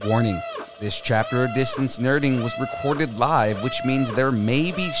Warning, this chapter of Distance Nerding was recorded live, which means there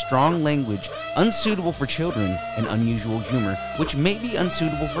may be strong language unsuitable for children and unusual humor, which may be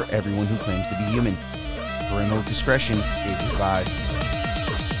unsuitable for everyone who claims to be human. Parental discretion is advised.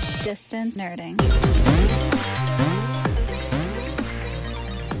 Distance Nerding.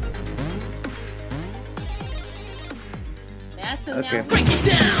 Yeah, so Okay. now break it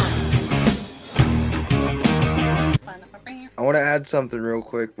down. I want to add something real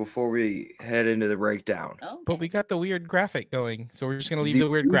quick before we head into the breakdown. Oh, But we got the weird graphic going, so we're just gonna leave The the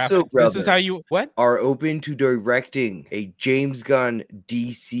weird Russo graphic. This is how brothers. you what? Are open to directing a James Gunn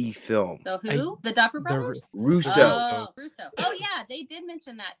DC film. so who? The Duffer the Brothers? Russo. Oh, Russo. Oh, yeah, they did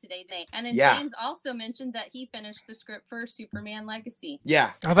mention that today. And then Yeah. James also mentioned that he finished the script for Superman Legacy.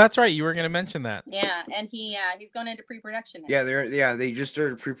 Yeah. Oh, that's right. You were gonna mention that. Yeah, and he's going into pre-production now. Yeah, they just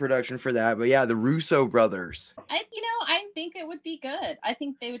started pre-production for that. But yeah, the Russo brothers. I think it would be good. I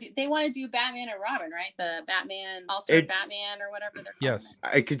think they want to do Batman and Robin, right? The Batman, All-Star Batman or whatever they're calling Yes. it.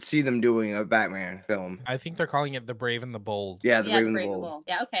 I could see them doing a Batman film. I think they're calling it The Brave and the Bold. Yeah, the Yeah, Raven the and the Brave and Bold. Bold.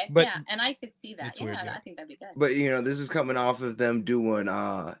 Yeah, okay. But yeah, and I could see that. it's Yeah, weird, yeah. I think that'd be good. But this is coming off of them doing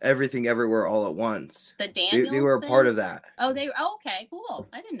Everything Everywhere All at Once. The Daniels They were a part of that. Oh, okay, cool.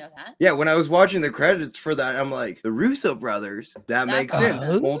 I didn't know that. Yeah, when I was watching the credits for that, I'm like, the Russo brothers. That That's makes sense.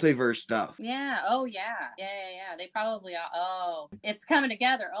 awesome. Multiverse stuff. Yeah. Oh, yeah. Yeah. They probably are. Oh, it's coming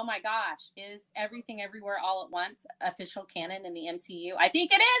together. Oh my gosh. Is Everything Everywhere All at Once official canon in the MCU? I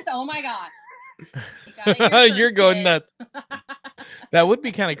think it is. Oh my gosh. You got it here You're first, going kids. That would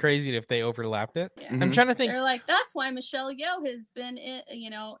be kind of crazy if they overlapped it. Yeah. I'm trying to think. They're like, that's why Michelle Yeoh has been,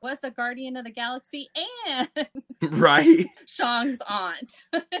 was a Guardian of the Galaxy and Right? Shang's aunt.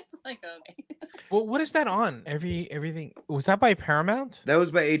 It's like, okay. Well, what is that on? Everything was that by Paramount? That was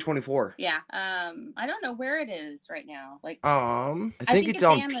by A24. Yeah. I don't know where it is right now. Like, I I think think it's it's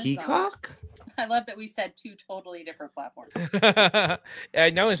on Amazon. Peacock. I love that we said two totally different platforms. I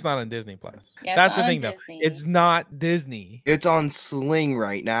know it's not on Disney Plus. Yeah, it's That's not the on thing, though. Disney. It's not Disney. It's on Sling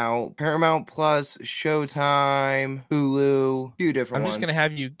right now. Paramount Plus, Showtime, Hulu, two different I'm ones. just gonna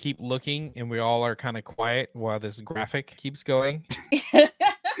have you keep looking, and we all are kind of quiet while this graphic keeps going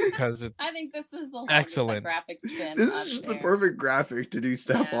because it's I think this is the longest Excellent. The graphics been. This up is just there. the perfect graphic to do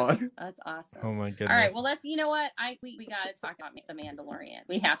stuff Yeah. on. That's awesome. oh my goodness. All right, well, let's. You know what? We got to talk about the Mandalorian.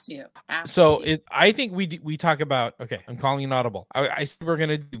 We have to. So I think we talk about. Okay, I'm calling an audible. I said we're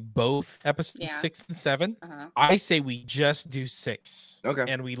gonna do both episodes Yeah. 6 and 7. Uh-huh. I say we just do 6. Okay.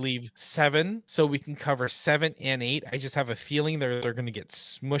 And we leave 7 so we can cover 7 and 8. I just have a feeling they're gonna get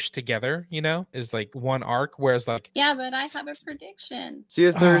smushed together. Is like one arc, whereas like Yeah, but I have a prediction. See you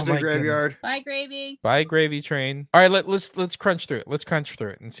Oh, Thursday, my Graveyard. Bye, gravy. by Gravy Train. All right, let's crunch through it. Let's crunch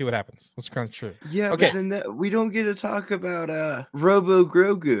through it and see what happens. Let's crunch through it. Yeah, Okay. but then we don't get to talk about Robo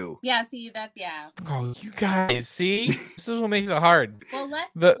Grogu. Yeah, see that. Yeah. Oh, you guys, see, this is what makes it hard. Well, let's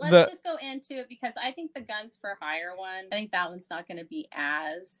The- just go into it because I think the Guns for Hire one. I think that one's not going to be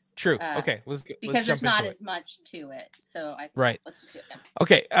as True. Uh, Okay, let's because jump there's not into as much to it. So I think Right. Let's just do it. Then.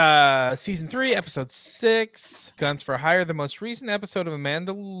 Okay, season 3, episode 6, Guns for Hire, the most recent episode of The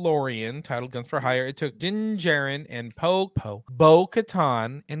Mandalorian, titled Guns for Hire. It took Din Djarin and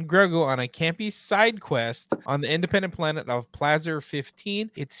Bo-Katan and Grogu on a campy side quest on the independent planet of Plazir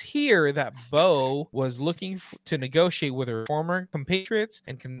 15. It's here that Bo was looking to negotiate with her former compatriots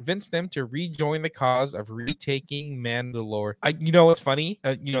and convince them to rejoin the cause of retaking Mandalore. What's funny?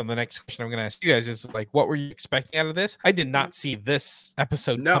 The next question I'm going to ask you guys is like, what were you expecting out of this? I did not see this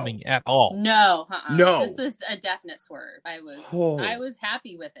episode No. coming at all. No, No. This was a definite swerve. I Oh. was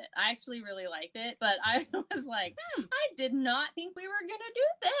happy with it. I actually really liked it, but I was like, I did not think we were gonna do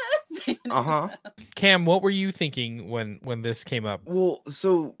this. Uh-huh. Cam, what were you thinking when this came up? Well,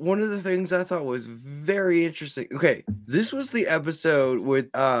 so one of the things I thought was very interesting. Okay, this was the episode with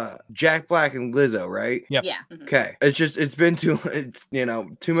Jack Black and Lizzo, right? Yep. Yeah. Mhm. Okay, it's been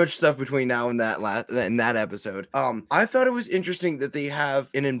too much stuff between now and that episode. I thought it was interesting that they have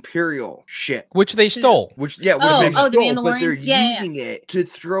an Imperial ship, Which they stole. which Oh, they've the stole, but they're Mandalorians? Yeah, yeah. using it to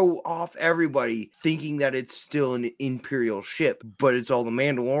throw off everybody, thinking that it's still an Imperial ship, but it's all the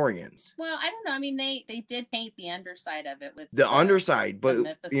Mandalorians. Well, I don't know. I mean, they did paint the underside of it with The underside, but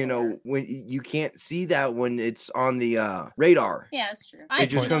mythosaur. when you can't see that when it's on the radar. Yeah, it's true. It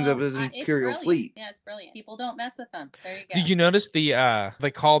just comes up as It's Imperial brilliant. fleet. Yeah, it's brilliant. People don't mess with them. There you go. Did you notice the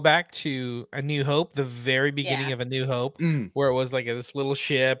callback to A New Hope, the very beginning Yeah. of A New Hope, Mm. where it was like this little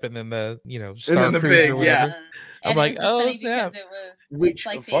ship and then the star And then the cruiser big, or whatever? I'm And like, it was just oh funny snap. because it was Which, it's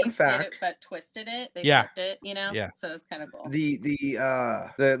like fun they did fact- it but twisted it. They Yeah. flipped it, you know? Yeah. So it's kind of cool. The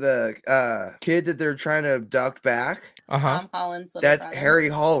kid that they're trying to abduct back, Tom Holland's little that's brother. Harry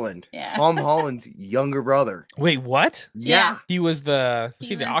Holland. Yeah. Tom Holland's younger brother. Wait, what? Yeah. He was the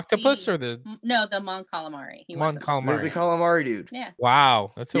He the was octopus the- or the No, the Mon Calamari. He Mon wasn't Calamari? The calamari dude. Yeah.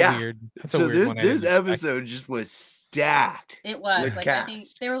 Wow, that's a Yeah. weird. That's So a weird one. I this didn't expect. episode just was stacked. It was with like I think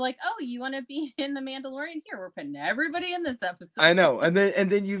cast. they were like, "Oh, you want to be in the Mandalorian? Here, we're putting everybody in this episode." I know, and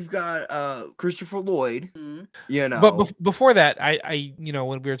then you've got Christopher Lloyd. Mhm. You know, But before that, I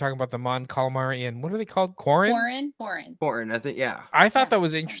when we were talking about the Mon Calamari and what are they called? Quarren? Quarren. Important, I think. Yeah. I thought Yeah. that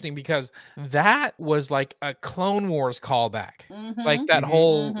was interesting because that was like a Clone Wars callback. Mhm. Like that Mhm.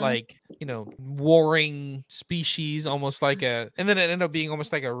 whole Mhm. warring species, almost like and then it ended up being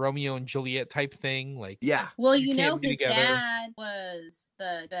almost like a Romeo and Juliet type thing. Like Yeah. Well, You you know, can't be his together. dad was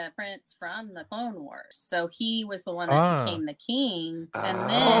the prince from the Clone Wars, so he was the one that became the king, and then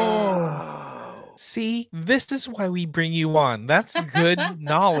Oh. see, this is why we bring you on. That's good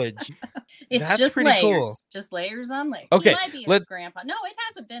knowledge. it's That's just pretty layers, just layers on layers. Okay, He might be his let- grandpa. No, it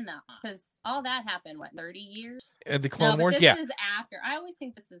hasn't been that long because all that happened 30 years. The No, Clone but Wars, this yeah. is after. I always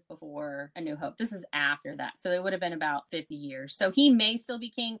think this is before A New Hope. This is after that, so it would have been about 50 years. So he may still be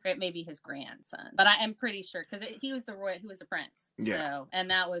king. Or it may be his grandson, but I am pretty sure because he was he was a prince. Yeah. So, and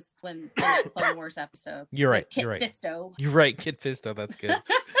that was when that Clone Wars episode. You're right, with Kit you're right. Fisto. You're right, Kid Fisto. That's good.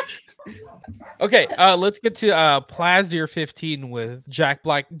 Okay, let's get to Plazier 15 with Jack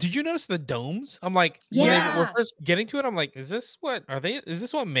Black. Did you notice the domes? I'm like, when they were Yeah. first getting to it, I'm like, is this what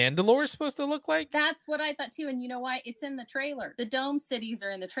Mandalore is supposed to look like? That's what I thought too, and you know why? It's in the trailer. The dome cities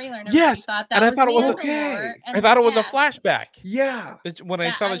are in the trailer, and Yes, everybody thought and that I was thought it was Mandalore, okay. and I thought it was a yeah. flashback. Yeah. When I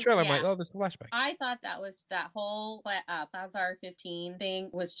Yeah, saw the trailer, I'm like, yeah. oh, this is a flashback. I thought that whole Plaza 15 thing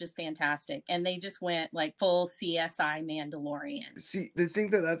was just fantastic, and they just went like full CSI Mandalorian. See, the thing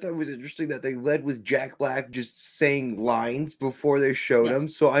that I thought was interesting that they led with Jack Black just saying lines before they showed Yeah. him.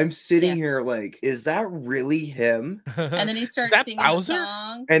 So I'm sitting Yeah. here like, is that really him? And then he starts that singing the Bowser?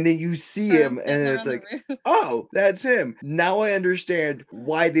 song. And then you see him, and Fiddler it's on the like, Roof. oh, that's him. Now I understand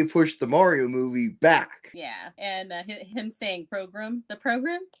why they pushed the Mario movie back. Yeah, and him saying program, the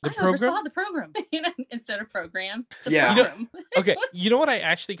program. The I program? oversaw the program, instead of program. The Yeah. program. Okay, you know what I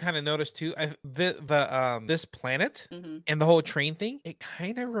actually kind of noticed too? This planet Mhm. and the whole train thing, it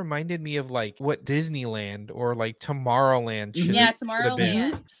kind of reminded me of like what Disneyland or like Tomorrowland should Yeah, have been.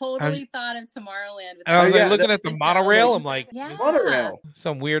 Tomorrowland. Totally thought of Tomorrowland. with And I was Oh, like yeah, looking that- at the the monorail. domes. I'm like, Yeah. this is Monorail.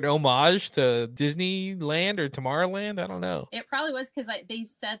 some weird homage to Disneyland or Tomorrowland. I don't know. It probably was because they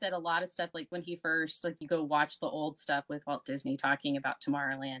said that a lot of stuff, like when he first, like you go watch the old stuff with Walt Disney talking about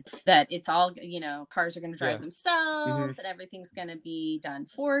Tomorrowland, that it's all, cars are going to drive Yeah. themselves and everything's going to be done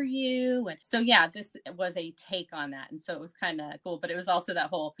for you. And so, yeah, this was a take on that. And so it was kind of cool, but it was also that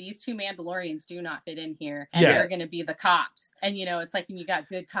whole, these two Mandalorians do not fit in here and Yeah. they're going to be the cops. And, it's like, when you got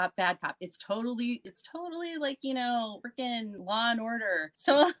good cop, bad cop, it's totally like, freaking Law and Order. It's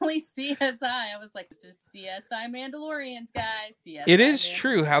totally CSI. I was like, this is CSI Mandalorians, guys. CSI It is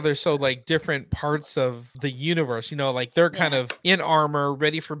true how they're so like different parts of the universe, like they're kind Yeah. of in armor,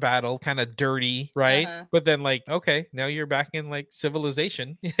 ready for battle, kind of dirty, right? Uh-huh. But then like, okay, now you're back in like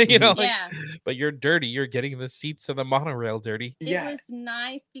civilization, Yeah. but you're dirty. You're getting the seats of the monorail dirty. It was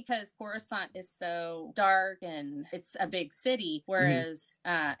nice because Coruscant is so dark and it's a big city, whereas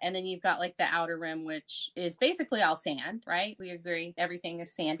and then you've got like the outer rim, which is basically all sand, right? We agree everything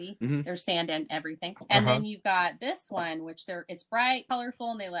is sandy. Mhm. There's sand and everything. And Uh-huh. then you've got this one, which it's bright,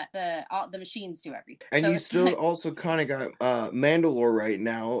 colorful, and they let the machines do everything. And So you it's still like- also kind of got Mandalore right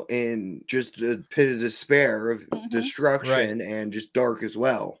now in just a pit of despair of Mhm. destruction and just dark as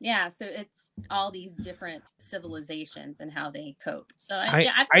well. yeah, so it's all these different civilizations and how they cope. So I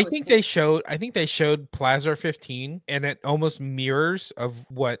thought I it was think cool. they showed Plaza 15 and it almost mirrors of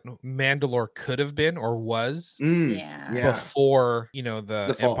what Mandalore could have been or was Mm, Yeah. yeah. before, the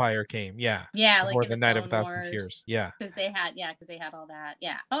The fall. Empire came. Yeah. Yeah, Before like in the Night of a Clone Thousand Wars. Tears. Yeah. Because they had all that.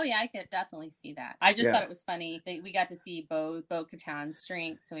 Yeah. Oh yeah, I could definitely see that. I just Yeah. thought it was funny that we got to see Bo Katan's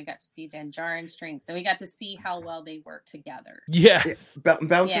strengths, and we got to see Din Djarin's strengths, and we got to see how well they work together. Yes.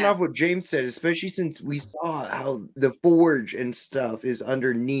 Bouncing Yeah. off what James said, especially since we saw how the forge and stuff is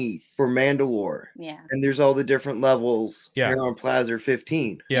underneath for Mandalore, Yeah. and there's all the different levels Yeah. here on Plaza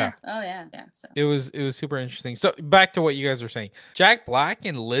 15. Yeah. Oh yeah. Yeah. So. It was super interesting. So back to what you guys were saying. Jack Black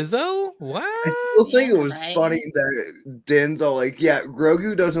and Lizzo? What? I still think it Yeah, was right? funny that Din's all like, yeah,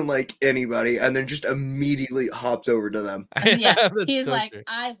 Grogu doesn't like anybody, and then just immediately hops over to them. Yeah. That's He's so like, true.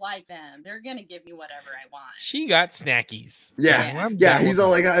 I like them. They're gonna give me whatever I want. She got snackies. Yeah. So I'm Yeah, down he's with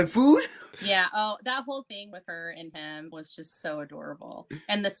all that. like, I have food? Yeah. Oh, that whole thing with her and him was just so adorable.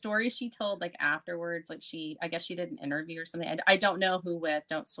 And the story she told, like afterwards, like I guess she did an interview or something. I don't know who with.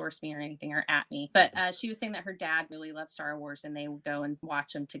 Don't source me or anything or at me. But she was saying that her dad really loved Star Wars, and they would go and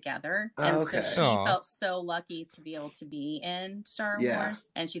watch them together. And so Okay. she Aw. felt so lucky to be able to be in Star Yeah. Wars,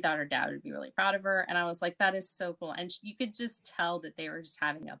 and she thought her dad would be really proud of her. And I was like, that is so cool. And you could just tell that they were just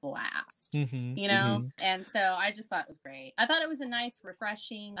having a blast. Mhm. You know, and so I just thought it was great. I thought it was a nice,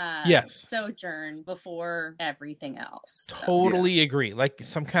 refreshing Yes. sojourn before everything else. So. Totally agree. Like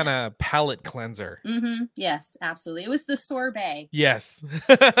some kind of palate cleanser. Yes, absolutely. It was the sorbet. Yes.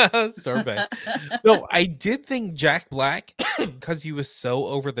 Sorbet. No, I did think Jack Black, because he was so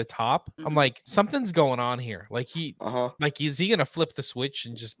over the top, I'm like, something's going on here. Like like, is he gonna flip the switch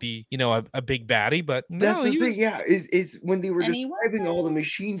and just be, a big baddie? But no, That's the he thing, was, yeah, is when they were And he describing all the wasn't.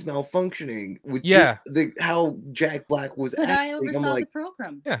 machines malfunctioning with Yeah. how Jack Black was But I acting. I'm oversaw like, the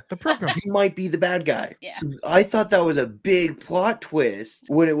program. yeah, the program. he might be the bad guy. Yeah. So I thought that was a big plot twist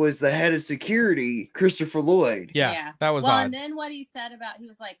when it was the head of security, Christopher Lloyd. Yeah, that was well, odd. and then what he said about, he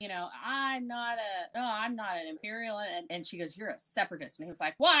was like, I'm not an Imperial, and she goes, you're a separatist, and he was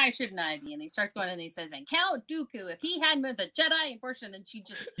like, why shouldn't I be? And he starts going and he says, and Count Dooku, if he hadn't been the Jedi Enforcer, then she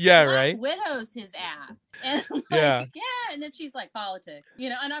just right. widows his ass, and I'm Yeah. like, yeah, and then she's like, politics,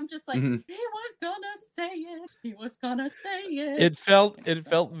 and I'm just like, he was gonna say it, It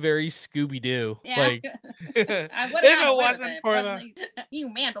felt very Scooby Doo. Yeah. Like, if it wasn't for you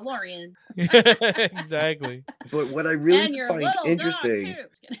Mandalorians. exactly. But what I really And your find little interesting dog, too.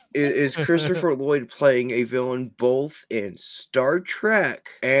 Just kidding. is Christopher Lloyd playing a villain both in Star Trek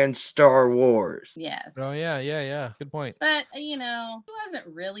and Star Wars. Yes. Oh yeah. Good point. But he wasn't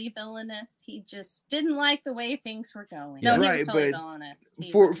really villainous. He just didn't like the way things were going. Yeah. No, he Right, was totally but villainous.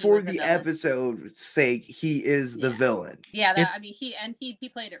 He For was a the villain. episode's sake, he is the Yeah. villain. Yeah, he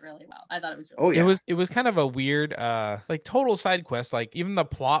played it really well. I thought it was really Oh yeah. It was kind of a weird, like total side quest. Like even the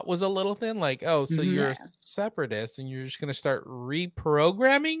plot was a little thin. Like, oh, so you're a Yeah. separatist and you're just gonna start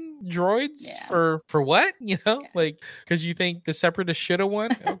reprogramming droids Yeah. for what? Yeah. Like because you think the separatists should have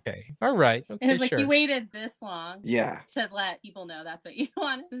won. Okay, all right. Okay, It was like sure. you waited this long Yeah. to let people know that's what you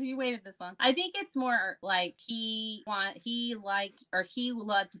wanted, because you waited this long. I think it's more like he loved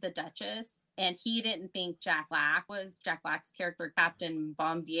the Duchess, and he didn't think Jack Black's character, Captain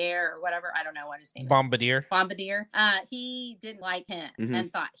Bombardier or whatever. I don't know what his name is. Bombardier. He didn't like him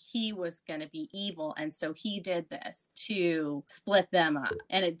and thought he was gonna be evil, and so he did this to split them up,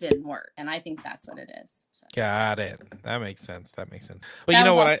 and it didn't work. And I think that's what it is. So. Got it. That makes sense. But That you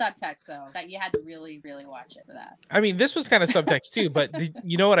know was what? all subtext, though. That you had to really, really watch it for that. I mean, this was kind of subtext too, but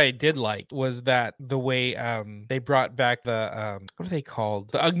you know what I did like was that the way they brought back the what are they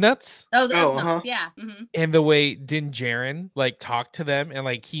called? The Ugnuts? Oh, the Oh, Unknowns, yeah. And the way Din Djarin like talked to them and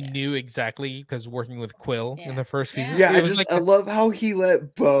like he knew exactly because working with Quill in the first season. Yeah, It was I love how he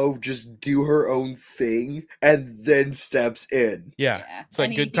let Bo just do her own thing and then steps in. Yeah. It's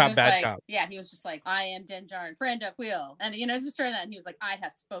like good cop, bad cop. Yeah, he was just like, I am Din Djarin, friend of Quill. And just during that, and he was like, I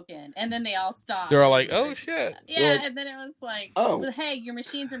have spoken. And then they all stopped. They're all like, oh shit. Yeah, Well, and then it was like, oh. well, hey, your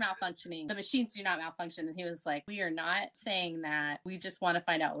machines are malfunctioning. The machines do not malfunction. And he was like, we are not saying that. We just want to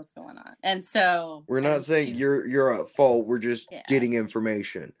find out what's going on. And so We're not saying you're at fault. We're just getting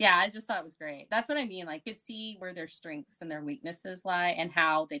information. Yeah, I just thought it was great. That's what I mean. Like, could see where their strengths and their weaknesses lie and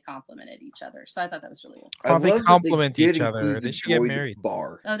how they complemented each other. So I thought that was really cool. How they love that complement did each other. include They the should get droid married.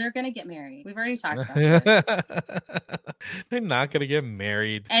 Bar. Oh, they're gonna get married. We've already talked about this. They're not gonna get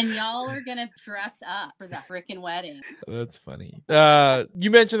married. And y'all are gonna dress up for the freaking wedding. That's funny.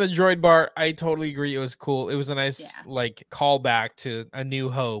 You mentioned the droid bar. I totally agree. It was cool. It was a nice like callback to A New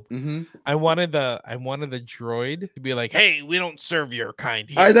Hope. I wanted the droid to be like, "Hey, we don't serve your kind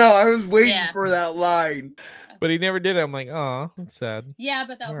here." I know. I was waiting for that line. But he never did it. I'm like, oh, that's sad. Yeah,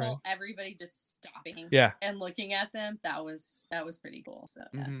 but that All whole everybody just stopping and looking at them, that was pretty cool. So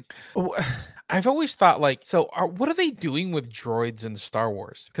I've always thought like, what are they doing with droids in Star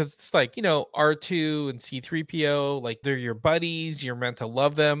Wars? Because it's like, R2 and C3PO, like they're your buddies, you're meant to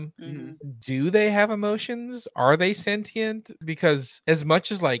love them. Do they have emotions? Are they sentient? Because as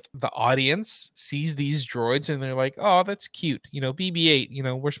much as like the audience sees these droids and they're like, oh, that's cute,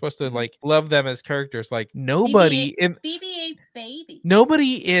 BB-8, we're supposed to like love them as characters. Like nobody in BB-8's baby.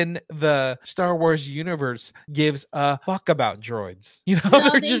 Nobody in the Star Wars universe gives a fuck about droids. No,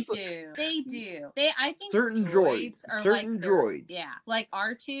 they're they just do. They do. I think Certain droids are certain like droids. yeah, like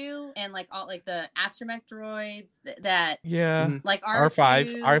R2 and like all like the astromech droids that Yeah. Mhm. like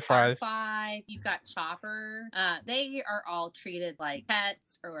R2, R5. R5. You've got Chopper. They are all treated like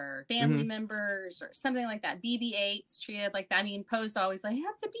pets or family Mhm. members or something like that. BB-8's treated like that. I mean, Poe's always like,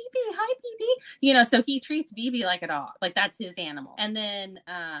 that's a BB. Hi, BB. You know, so he treats BB like a dog. Like that's his animal. And then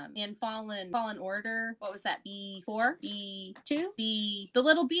in Fallen Order, what was that? B4, B2, the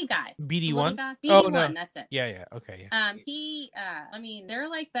little B guy. The little BD1? guy? Oh, BD1. no. That's it. Yeah. Okay. Yeah. I mean, they're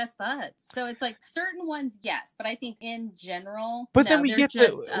like best buds. So it's like certain ones, yes, but I think in general, But no, then we they're get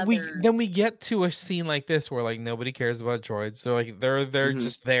just we get to a scene like this where like nobody cares about droids. They're Mhm.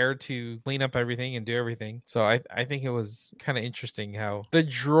 just there to clean up everything and do everything. So I think it was kind of interesting how the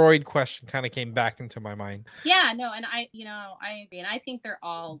droid question kind of came back into my mind. yeah, no, and I agree, and I think they're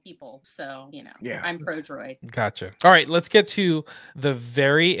all people. So Yeah. I'm pro droid. Gotcha. All right, let's get to the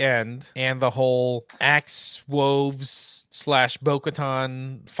very end and the whole axe woves /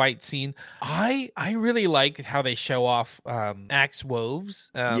 Bo-Katan fight scene. I really like how they show off axe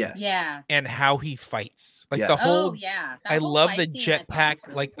woves Yes. Yeah. and how he fights. Like Yeah. the Oh whole yeah. That I whole love fight the scene I thought was jetpack,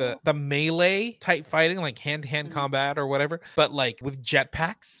 really like cool. the melee type fighting, like hand-to-hand Mhm. combat or whatever, but like with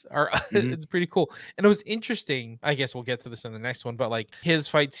jetpacks are Mhm. it's pretty cool. And it was interesting. I guess we'll get to this in the next one, but like his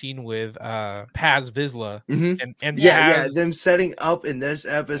fight scene with Paz Vizsla Mhm. and Yeah, Paz, them setting up in this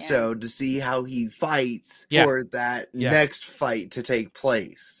episode to see how he fights Yeah. for that Yeah. next fight to take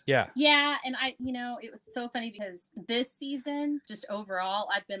place. yeah. Yeah, and it was so funny because this season, just overall,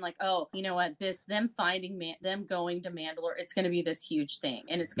 I've been like, oh, you know what, them finding them going to Mandalore, it's going to be this huge thing,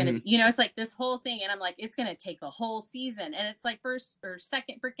 and it's going to be, it's like this whole thing, and I'm like, it's going to take a whole season, and it's like first or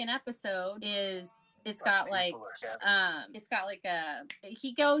second freaking episode is. It's got like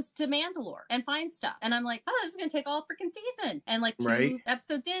he goes to Mandalore and finds stuff, and I'm like, oh, this is gonna take all freaking season, and like 2 Right.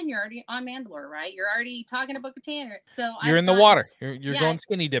 episodes in, you're already on Mandalore, right? You're already talking to Bo-Katan, so You're in the water. You're going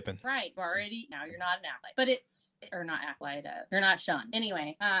skinny dipping. right. Already now you're not an acolyte, but not acolyte. You're not shunned.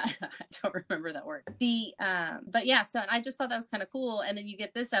 Anyway, I don't remember that word. But yeah. So I just thought that was kind of cool, and then you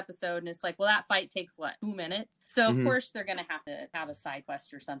get this episode, and it's like, well, that fight takes what 2 minutes, so of course they're gonna have to have a side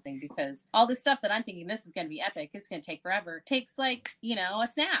quest or something because all this stuff that I'm thinking this is gonna be epic, it's gonna take forever, takes like a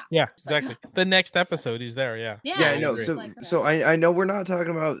snap. Yeah, It's like, exactly. The next episode, he's there. Yeah. Yeah, Yeah, I it's know. just So, like, so I know we're not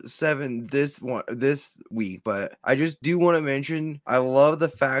talking about 7 this week, but I just do want to mention I love the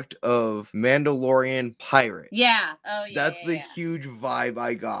fact of Mandalorian pirate. yeah. Oh yeah. That's yeah, the yeah. huge vibe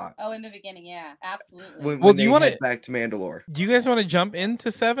I got Oh, in the beginning, yeah, absolutely. when Well, do they you wanna- head back to Mandalore. Do you guys want to jump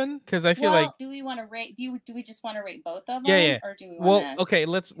into 7? Because I feel like do we want to rate? Do we just want to rate both of them? Yeah. Or do we well, want to okay.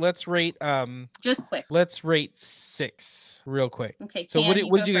 Let's rate just quick? let's rate 6 real quick. Okay. So what Cam, did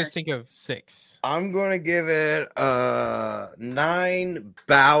you go guys first. think of 6? I'm gonna give it 9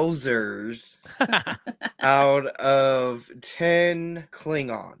 Bowsers out of 10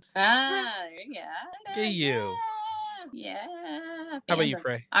 Klingons. Ah, there you go. Get you. Yeah. How about you, fandoms.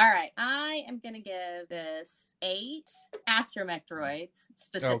 Frey? All right. I am going to give this 8 astromech droids,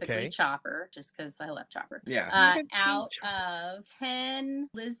 specifically Okay. Chopper, just because I love Chopper. Yeah. Even Out Team of 10,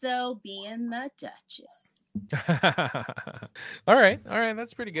 Lizzo being the Duchess. All right,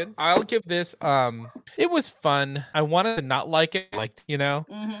 that's pretty good. I'll give this it was fun. I wanted to not like it,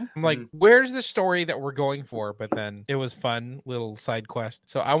 Mm-hmm. I'm like, where's the story that we're going for? But then it was fun little side quest.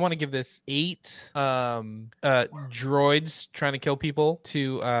 So I want to give this 8 droids trying to kill people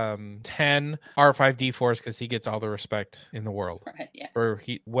to 10 R5D4s because he gets all the respect in the world Right, yeah. for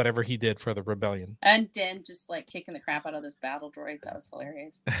whatever he did for the rebellion. And Den just like kicking the crap out of those battle droids. That was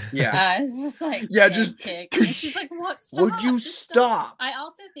hilarious. Yeah. It's just like Yeah, Den just- kick. And she's like, "What? Stop! Would you Just stop? I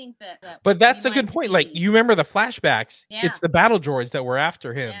also think that But that's we a good might point. Like, be- you remember the flashbacks? Yeah. It's the battle droids that were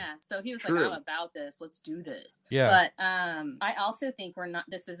after him. Yeah, so he was True. like, "I'm about this. Let's do this." Yeah. But I also think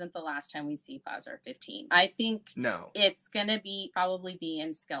this isn't the last time we see Pazar 15. I think No. it's gonna probably be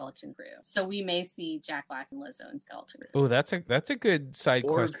in Skeleton Crew. So we may see Jack Black and Lizzo in Skeleton Crew. Oh, that's a good side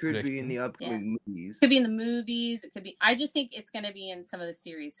Or quest. it could be in prediction. the upcoming movies. Could be in the movies. It could be. I just think it's going to be in some of the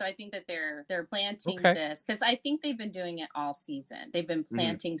series. So I think that they're planting Okay. this because I think they've been doing it all season. They've been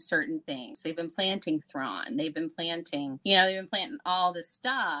planting certain things. They've been planting Thrawn. They've been planting. They've been planting all this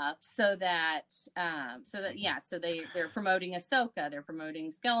stuff so that they're promoting Ahsoka. They're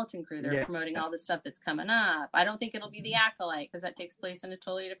promoting Skeleton Crew. They're Yeah. promoting all the stuff that's coming up. I don't think think it'll be the Acolyte because that takes place in a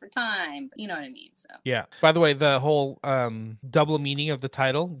totally different time. But you know what I mean? So Yeah. By the way, the whole double meaning of the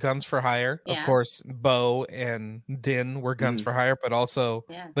title, Guns for Hire. Of Yeah. course, Bo and Din were guns Mhm. for hire, but also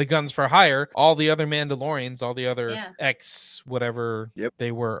yeah. the Guns for Hire, all the other Mandalorians, all the other Yeah. ex whatever Yep.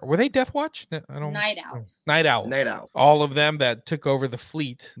 they were. Were they Death Watch? I don't Night Owls. Night Owls. Night Owl. All of them that took over the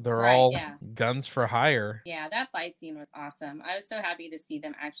fleet, they're Right, all yeah. guns for hire. Yeah, that fight scene was awesome. I was so happy to see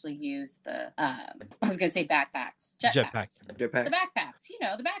them actually use the I was gonna say backpacks. Jetpacks. The Jetpack. backpacks,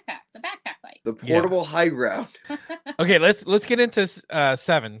 the backpacks, a backpack fight. The portable high ground. Okay, let's get into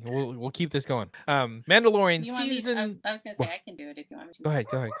 7. We'll keep this going. Mandalorian You want me- season. I was gonna say I can do it if you want me to. Go ahead.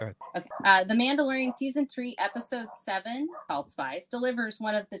 Okay. The Mandalorian season 3, episode 7, called Spies, delivers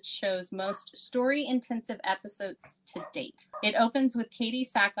one of the show's most story-intensive episodes to date. It opens with Katie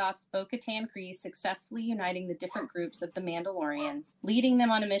Sackhoff's Bo-Katan Kryze successfully uniting the different groups of the Mandalorians, leading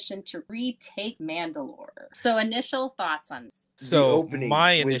them on a mission to retake Mandalore. So, initial thoughts on this? So opening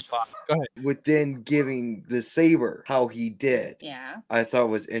my with- initial thoughts. Go ahead. With Din giving the saber how he did, Yeah. I thought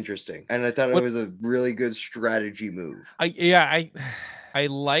was interesting, and I thought it What- was a really good strategy move. I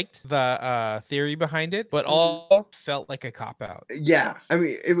liked the theory behind it, but all felt like a cop out. Yeah, I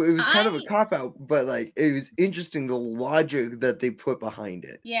mean, it was kind of a I- cop out, but like it was interesting the logic that they put behind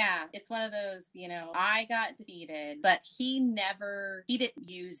it. Yeah, it's one of those, I got defeated, but he didn't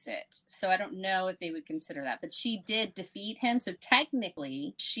use it. So I don't know if they would consider that, but she did defeat him. So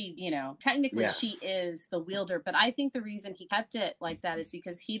technically she is the wielder, but I think the reason he kept it like that is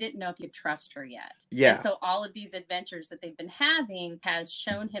because he didn't know if he could trust her yet. Yeah. And so all of these adventures that they've been having has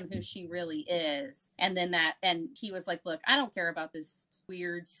shown him who she really is. And then he was like, look, I don't care about this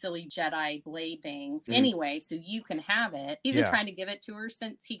weird, silly Jedi blade thing anyway, so you can have it. He's been Yeah. trying to give it to her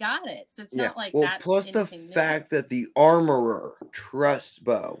since he got it. So it's Yeah. not like Well, that's plus the anything new. fact that the armorer trusts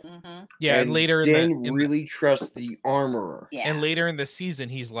Bo. Mhm. Yeah, and later Din really trusts the armorer. Yeah. and later in the season,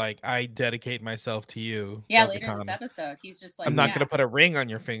 he's like, "I dedicate myself to you." Yeah, Bo-Katan. later in this episode, he's just like, I'm not yeah. gonna put a ring on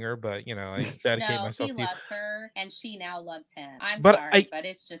your finger, but I dedicate No, myself he to you. loves her, and she now loves him. I'm But sorry, but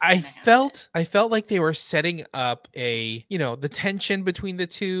it's just. I gonna happen. felt like they were setting up the tension between the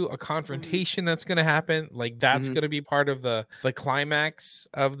two, a confrontation that's going to happen. Like that's Mhm. going to be part of the climax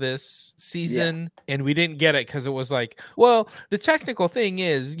of this season, and we didn't get it because it was like, well, the technical thing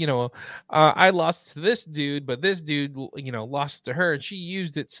is, I lost to this dude, but this dude, lost to her, and she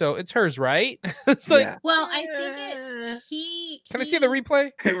used it, so it's hers, right? It's like, Yeah. Well, I think he. can I see the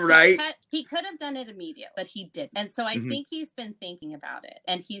replay? Right? He could have done it immediately, but he didn't. And so I Mhm. think he's been thinking about it,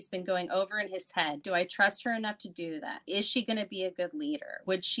 and he's been going over in his head, do I trust her enough to do that? Is she going to be a good leader?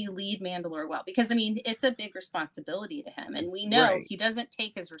 Would she lead Mandalore well? Because, I mean, it's a big responsibility to him, and we know Right. he doesn't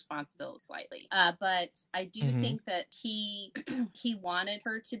take his responsibility lightly. But I do Mhm. think that he wanted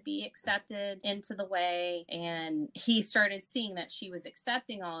her to be accepted into the way, and he started seeing that she was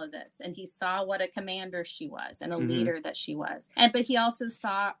accepting all of this, and he saw what a commander she was and a Mhm. leader that she was. But he also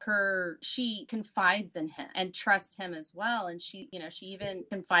saw she confides in him and trusts him as well. And she even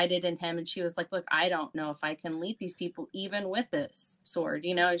confided in him, and she was like, look, I don't know if I can lead these people even with this sword.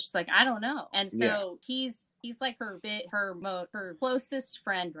 It's just like, I don't know. And so he's like her closest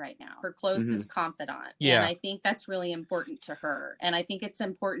friend right now, her closest confidant. Yeah. And I think that's really important to her. And I think it's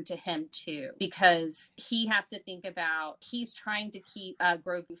important to him too, because he has to think about, he's trying to keep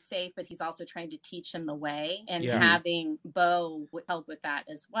Grogu safe, but he's also trying to teach him the way, and Yeah. having Bo help with that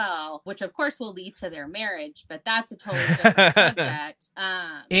as well, which of course will lead to their marriage, but that's a totally different subject.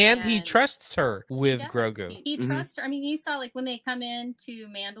 And he trusts her with Yes, Grogu. He Mhm. trusts her. I mean, you saw like when they come into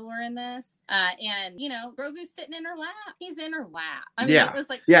Mandalore in this, and Grogu's sitting in her lap. He's in her lap. I mean, Yeah. it was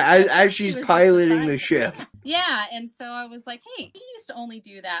like, Yeah, as she she's was just piloting the beside ship. him. Yeah, and so I was like, hey, he used to only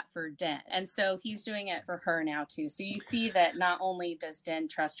do that for Den, and so he's doing it for her now too. So you see that not only does Den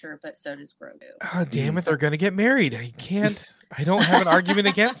trust her, but so does Grogu. Oh, damn it, they're gonna get married. I don't have an argument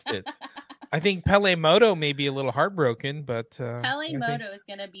against it. I think Pele Moto may be a little heartbroken, but Pele Moto is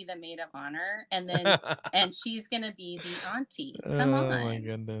going to be the maid of honor, and then and she's going to be the auntie. Come on. Oh my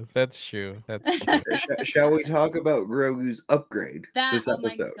goodness, that's true. That's true. Shall we talk about Grogu's upgrade this Oh my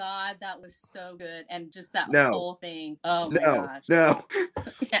episode? god, that was so good, and just that No. whole thing. Oh my No, gosh. no.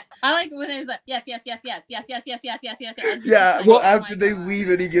 Yeah. I like when it was like yes, yes, yes, yes, yes, yes, yes, yes, yes, yes, and he's Yeah, just like, well, oh my after they God. leave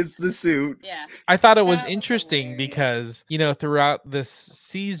and he gets the suit. Yeah. I thought it was That was interesting hilarious. because, throughout this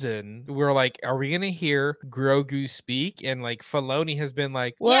season, we're like, are we going to hear Grogu speak? And like Filoni has been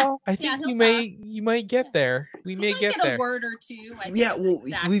like, well, I yeah, think he'll you might get there. We You may might get get there. a word or two. I think Yeah, is well,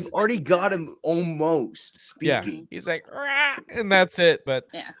 exactly we've what already he got said. him almost Yeah. speaking. He's like, "Rah," and that's it. But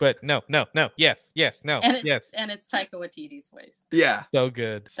Yeah. no, yes, no, And it's yes. and it's Taika Waititi's voice. Yeah. So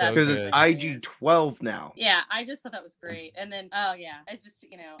good. So That's because good. it's IG-12 now. Yeah, I just thought that was great. And then, oh yeah, I just,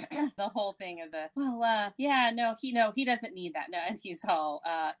 the whole thing of yeah, no, he doesn't need that. No, and he's all,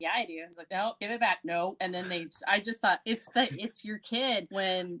 yeah, I do. I was like, no, give it back. No. And then I just thought it's your kid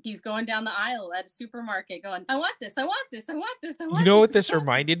when he's going down the aisle at a supermarket going, I want this, I want this, I want this, I want You know what this. this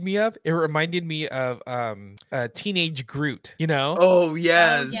reminded me of? It reminded me of teenage Groot, Oh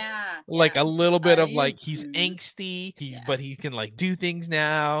yes. Oh, yeah. like yeah. a little bit of like I he's do. angsty, Yeah. but he can like do things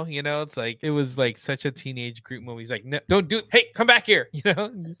now. It's like it was like such a teenage Groot movie. He's like, no, don't do it. Hey, come back here.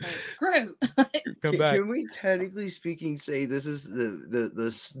 It's like, Groot. Come back. Can we technically speaking say this is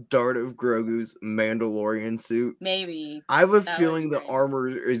the start of Grogu's Mandalorian suit? Maybe. I have a That would feeling be the great. armor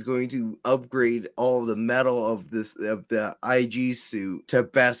is going to upgrade all the metal of the IG suit to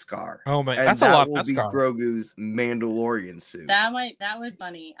Beskar. Oh man, And that's a that lot. will be Beskar. Grogu's Mandalorian suit. That would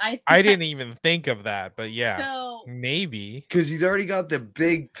funny. I didn't even think of that, but yeah, So maybe. Because he's already got the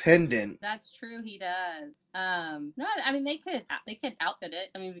big pendant. that's true. He does. No, I mean they could outfit it.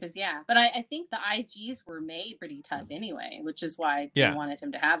 I mean because but I think the IGs were made pretty tough anyway, which is why Yeah. they wanted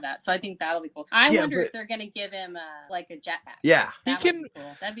him to have that. So I think that'll be cool. I Yeah, wonder if but- they're gonna give him like a jetpack. Yeah. He That would can- be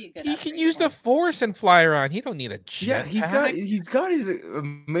cool. That'd be a good. He can upgrade use for the him. Force and fly around. He don't need a Yeah, jet. he's got his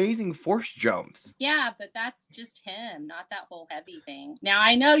amazing force jumps. Yeah, but that's just him, not that whole heavy thing. Now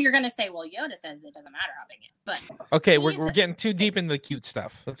I know you're gonna say, well, Yoda says it doesn't matter how big it is, but Okay, He's- we're getting too deep into the cute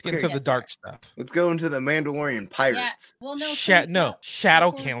stuff. Let's get Okay. into the Yes, dark we stuff. Let's go into the Mandalorian pirates. well, no,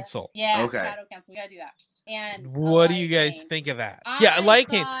 Shadow before we go- Council. Yeah, Okay. Shadow Council. We gotta do that first. And What do you Lion guys King. think of that? I Yeah, Lion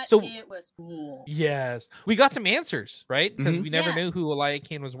King. thought So it was cool. yes, we got some answers, right? Because Mhm. we never Yeah. knew who Lion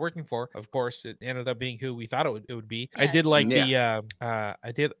King was working for. Of course, it ended up being who we thought it would be. I Yes. did like Yeah.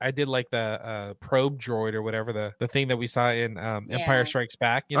 I did like the probe droid or whatever the thing that we saw in Empire Yeah. Strikes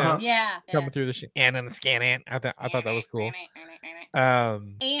Back. Uh-huh. Yeah. Coming through the shit and in the scan ant. I thought that was cool.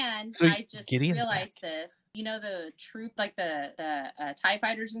 And So So I just Gideon's realized this. The troop, like the TIE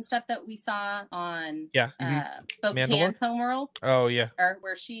fighters and stuff that we saw on Yeah. Bo-Katan's homeworld, oh yeah. or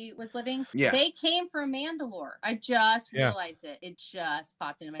where she was living. Yeah. They came from Mandalore. I just Yeah. realized it. It just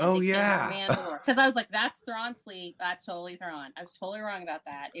popped into my head. Oh, They came from yeah. Mandalore. Because I was like, that's Thrawn's fleet. That's totally Thrawn. I was totally wrong about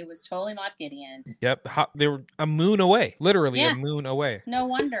that. It was totally Moff Gideon. Yep. They were a moon away. Literally Yeah. a moon away. No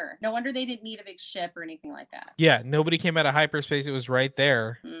wonder. No wonder they didn't need a big ship or anything like that. Yeah, nobody came out of hyperspace. It was right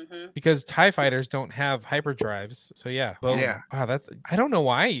there. Mm-hmm. Because TIE fighters don't have hyperdrives. So yeah. Boom. Yeah. Wow, I don't know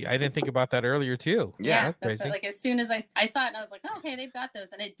why I didn't think about that earlier too. Yeah, That's crazy. like as soon as I saw it, and I was like, oh, okay, they've got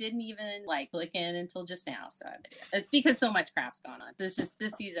those, and it didn't even like click in until just now. So it's because so much crap's gone on. This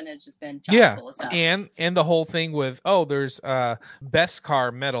season has just been chock Yeah, full of stuff. and the whole thing with there's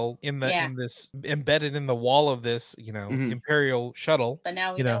Beskar metal in this embedded in the wall of this Mhm. Imperial shuttle. but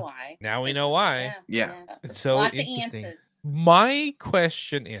now we you know know, why. now we It's- know why. Yeah. It's so Lots interesting. of answers. My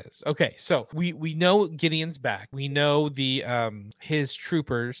question is, okay, so we know Gideon's back. We know the his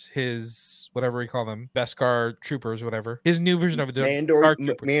troopers, his whatever we call them, Beskar troopers, whatever. His new version of a dark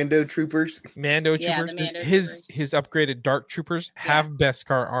trooper. Mando troopers. Mando Yeah, troopers. the Mando his troopers. upgraded dark troopers have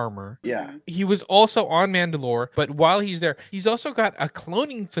Beskar armor. Yeah. Mhm. He was also on Mandalore, but while he's there, he's also got a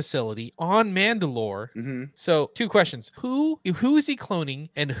cloning facility on Mandalore. Mm-hmm. So, two questions: who is he cloning,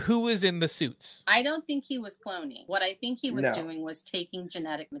 and who is in the suits? I don't think he was cloning. What I think he was No. doing was taking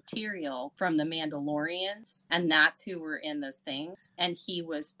genetic material from the Mandalorians, and that's who were in those things. And he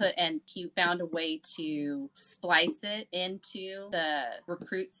found a way to splice it into the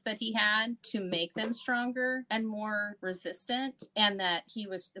recruits that he had to make them stronger and more resistant. And that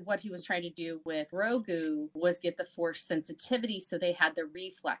what he was trying to do with Grogu was get the force sensitivity so they had the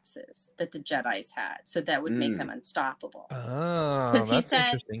reflexes that the Jedis had, so that would make them unstoppable. Oh, Because he that's said,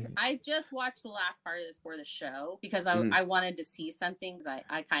 interesting. I just watched the last part of this for the show because I, Mhm. I wanted to see something. 'Cause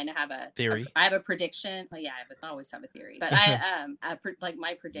I kind of have a Theory. I have a prediction. Well, yeah, I always have a theory, but like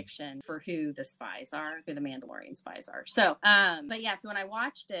my prediction for who the spies are, who the Mandalorian spies are. So, but yeah, so when I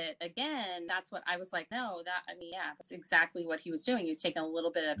watched it again, that's what I was like, no, that's exactly what he was doing. He was taking a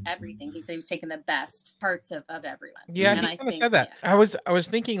little bit of everything. He said he was taking the best parts of everyone. Yeah, And he I kind of think, said that. yeah. I was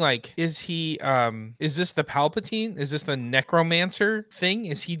thinking, like, is he is this the Palpatine? Is this the necromancer thing?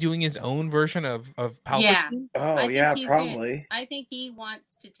 Is he doing his own version of Palpatine? Yeah. Oh I think yeah, he's probably. I think he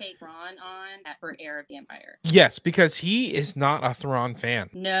wants to take Ron on for Heir of the Empire. Yes, because he is not a Thrawn fan.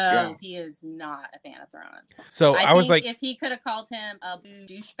 No, Yeah. he is not a fan of Thrawn. So I was think like, if he could have called him a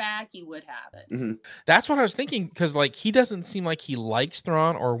douchebag, he would have it. Mhm. that's what I was thinking, because like he doesn't seem like he likes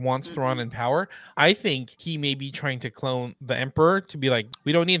Thrawn or wants Thrawn in power. I think he may be trying to clone the Emperor to be like,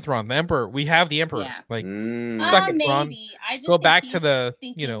 we don't need Thrawn. The Emperor, we have the Emperor. Yeah. Like, Mm. Suck it, Thrawn. Maybe. I just Go think back to he's the,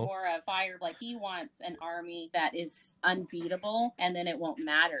 thinking you know. more of fire. Like he wants an army that is unbeatable, and then it won't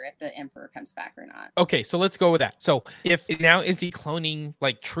matter matter if the Emperor comes back or not. Okay, so let's go with that. So if now is he cloning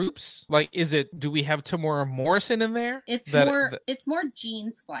like troops? Like, do we have Tamora Morrison in there? It's more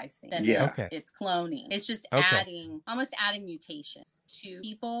gene splicing than Okay. it's cloning. It's just almost adding mutations to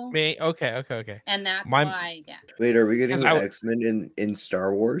people. Okay. And that's why, Wait, are we getting 'Cause X-Men in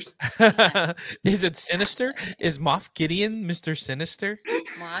Star Wars? Yes. Is it Sinister? Is Moff Gideon Mr. Sinister?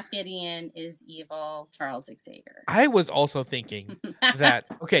 Moff Gideon is evil Charles Xavier. I was also thinking that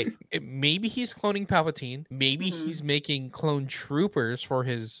maybe he's cloning Palpatine. Maybe he's making clone troopers for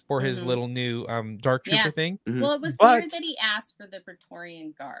his little new dark trooper thing. Well, it was weird that he asked for the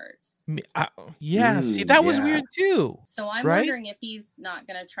Praetorian Guards. See, that was weird too. So I'm wondering if he's not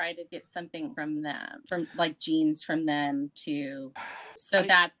going to try to get something from them, from like genes from them to. So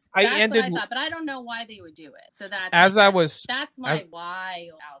that's what I thought, but I don't know why they would do it. So that's my why.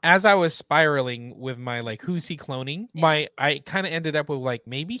 As I was spiraling with my like, who's he cloning? I kind of ended up with like,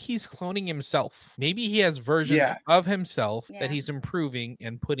 maybe he's cloning himself. Maybe he has versions of himself that he's improving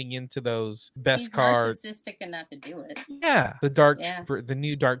and putting into those best cards. He's narcissistic enough to do it. Yeah, the dark trooper, the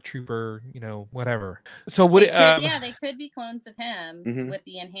new dark trooper, whatever. So what? They could be clones of him with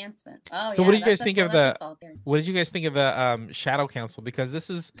the enhancement. Oh, so what do you guys think of the? What did you guys think of the Shadow Council? Because this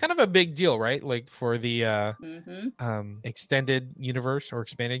is kind of a big deal, right? Like for the extended universe or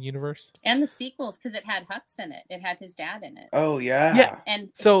expanded universe, and the sequels, because it had Hux in it. It had his dad in it. Oh yeah. And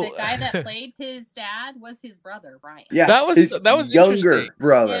so the guy that played his dad was his brother Brian. Yeah, that was younger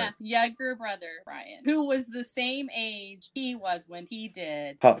brother. Yeah, younger brother Brian, who was the same age he was when he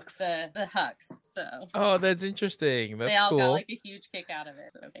did Hux. The Hux. So that's interesting. That's they all cool. got like a huge kick out of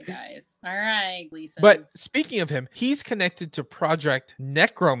it. So, okay, guys. All right, Lisa. But speaking of him, he's connected to Project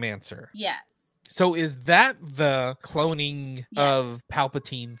Necromancer. Yes. So is that the cloning of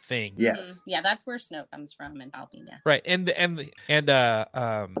Palpatine thing? Yes. Yeah, that's where Snoke comes from and Palpatine. Yeah. Right. And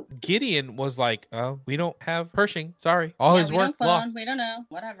Gideon was like, "Oh, we don't have Pershing. Sorry, all his work lost. We don't know.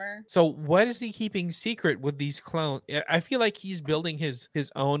 Whatever." So what is he keeping secret with these clones? I feel like he's building his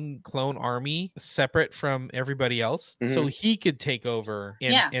own clone army separate from everybody else, so he could take over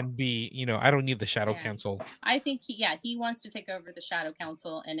and be. I don't need the Shadow Council. I think he wants to take over the Shadow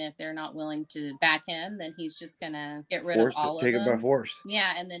Council, and if they're not willing to back him, then he's just gonna get rid of all of them. Take it by force.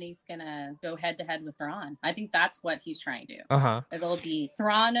 Yeah, and then he's gonna go head to head with Thrawn. I think that's what he's trying to do. It'll be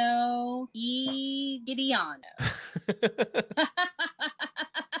Throno Gideano.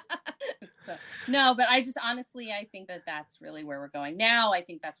 No, but I just honestly, I think that's really where we're going. Now I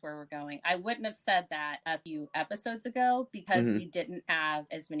think that's where we're going. I wouldn't have said that a few episodes ago because we didn't have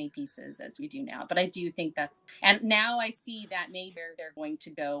as many pieces as we do now. But I do think and now I see that maybe they're going to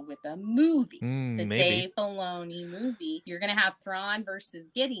go with a movie. Dave Filoni movie. You're going to have Thrawn versus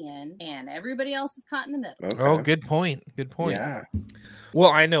Gideon and everybody else is caught in the middle. Okay. Oh, good point. Yeah. Well,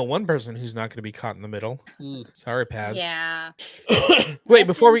 I know one person who's not going to be caught in the middle. Sorry, Paz. Yeah. Wait,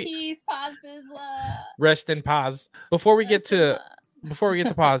 before we peace, Paz Vizsla. Rest in pause. Before we get to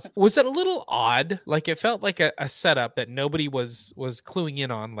pause, was it a little odd? Like it felt like a setup that nobody was cluing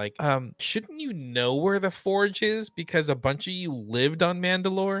in on. Like, shouldn't you know where the forge is because a bunch of you lived on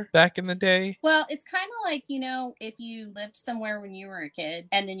Mandalore back in the day? Well, it's kind of like, if you lived somewhere when you were a kid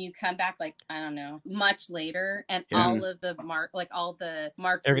and then you come back like, I don't know, much later and all of the all the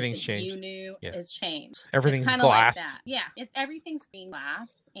markers everything's that changed. you knew is changed. Everything's kind glass. Like that. Yeah, everything's green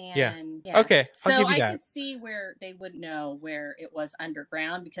glass. And okay. So I could see where they would know where it was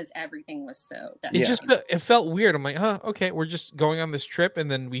underground because everything was so it felt weird. I'm like, okay, we're just going on this trip and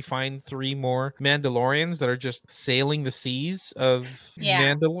then we find 3 more Mandalorians that are just sailing the seas of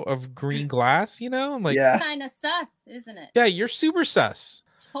of green glass, I'm like, kind of sus, isn't it? Yeah, you're super sus.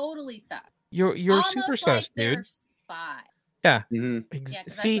 It's totally sus. You're almost super like sus, dude. They're spies. Yeah. Yeah,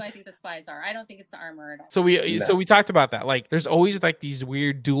 that's what I think the spies are. I don't think it's armor at all. So we talked about that. Like, there's always like these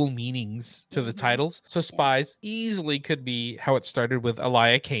weird dual meanings to the titles. So spies easily could be how it started with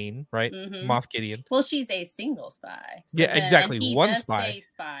Elia Kane, right? Moff Gideon. Well, she's a single spy. So exactly. And he one does spy. Say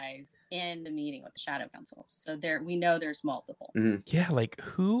spies in the meeting with the Shadow Council. So we know there's multiple. Yeah, like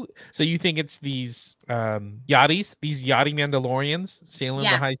who? So you think it's these yachties, these yachty Mandalorians sailing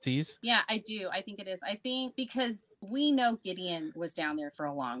the high seas? Yeah, I do. I think it is. I think because we know Gideon was down there for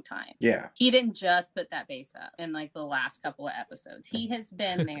a long time. Yeah. He didn't just put that base up in like the last couple of episodes. He has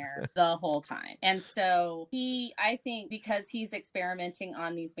been there the whole time. And so I think because he's experimenting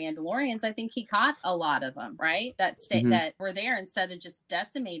on these Mandalorians, I think he caught a lot of them, right? That were there instead of just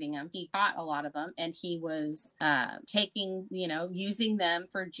decimating eliminating them. He caught a lot of them, and he was taking, using them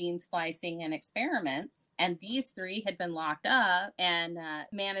for gene splicing and experiments. And these 3 had been locked up and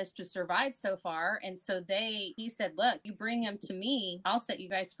managed to survive so far. And so he said, look, you bring them to me, I'll set you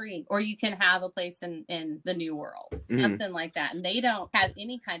guys free, or you can have a place in the new world, something like that. And they don't have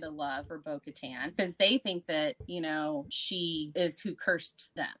any kind of love for Bo-Katan because they think that, she is who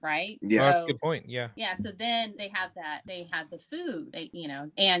cursed them, right? Yeah. Oh, that's a good point. Yeah. Yeah. So then they have the food,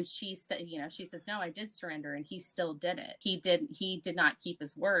 and she said, she says, no, I did surrender, and he still did it. He did not keep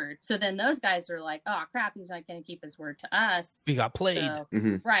his word. So then those guys are like, oh crap, he's not going to keep his word to us. We got played. So,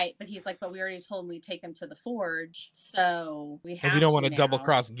 right. But he's like, but we already told him we'd take him to the forge. So we have And we don't want to now. double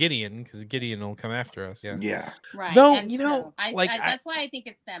cross Gideon because Gideon will come after us. Yeah. Yeah. Right. Though, And that's why I think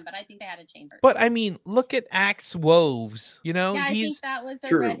it's them, but I think they had to change it. But I mean, look at Axe Woves. yeah, I he's think that was a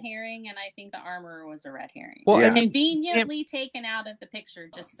True. red herring, and I think the armor was a red herring. well. Yeah. I mean, Conveniently taken out of the picture,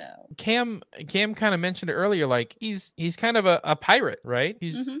 just so. Cam kind of mentioned it earlier. Like he's kind of a pirate, right?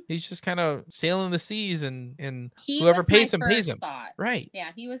 He's just kind of sailing the seas, and whoever was pays my him pays first him. thought. Right. Yeah,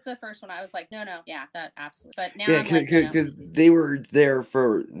 he was the first one. I was like, no, yeah, that absolutely. But now Yeah, I'm like, because they were there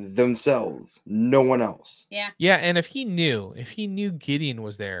for themselves, no one else. yeah. Yeah, and if he knew Gideon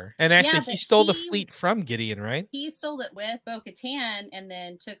was there, and actually but he stole the he- fleet from Gideon, right? He stole it with Bo-Katan and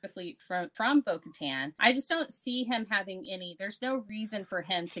then took the fleet from Bo-Katan. I just don't see him having any. There's no reason for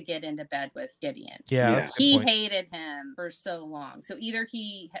him to get into bed with Gideon. Yeah, Yeah. that's a good He point. hated him for so long. So either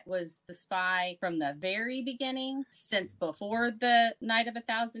he was the spy from the very beginning, since before the Night of a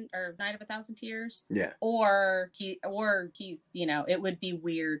Thousand Tears, Yeah. or he's, it would be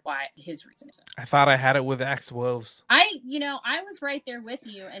weird why his reason is. I thought I had it with Axe Woves. I was right there with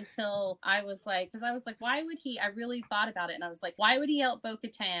you until I was like, because I was like, why would he? I really thought about it, and I was like, why would he help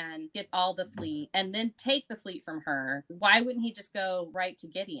Bo-Katan get all the fleet and then take the fleet from her? Why wouldn't he just go right to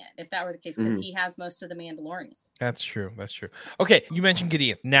Gideon if that were the case? Because he has most of the Mandalorians. That's true. Okay, you mentioned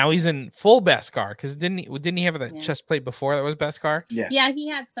Gideon. Now he's in full Beskar because didn't he have that chest plate before that was Beskar? Yeah. Yeah, he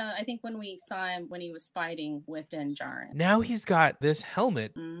had some. I think when we saw him when he was fighting with Din Djarin. Now he's got this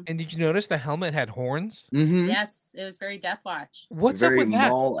helmet, and did you notice the helmet had horns? Mm-hmm. Yes, it was very Death Watch. What's Very up with that?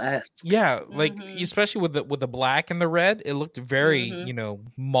 Maul-esque. Yeah, like Mhm. especially with the black and the red, it looked very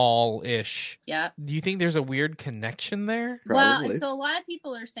Maul-ish. Yeah. Do you think there's a weird connection there? Probably. Well, so a lot of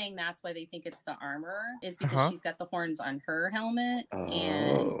people are saying that's why they think it's the armor, is because she's got the horns on her helmet,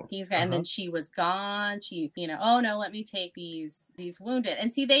 and Oh. he's got, and then she was gone. She, oh no, let me take these wounded,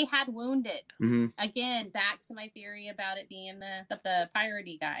 and see they had wounded. Again, back to my theory about it being the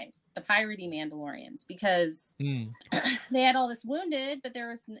piratey guys, the piratey Mandalorians, because they had all this wounded, but there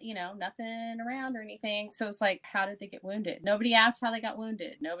was nothing around or anything. So it's like, how did they get wounded? Nobody asked how they got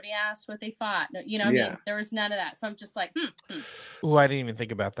wounded. Nobody asked what they fought. No, what I mean? There was none of that. So I'm just like, Oh, I didn't even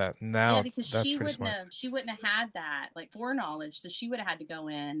think about that. Now, yeah, because that's she pretty wouldn't smart. have had that like foreknowledge. So she would have had to go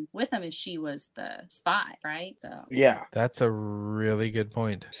in with them if she was the spy, right? So Yeah. That's a really good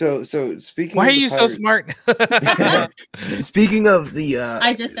point. So speaking. Why of are the you so pirate- smart? Speaking of the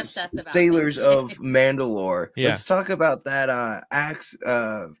I just obsess about sailors things. of Mandalore, Yeah. let's talk about that Axe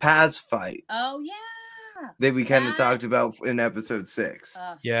Paz fight oh yeah. that we kind of That- talked about in episode 6.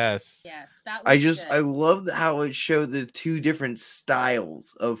 Yes. Yes, that was I good. love how it showed the 2 different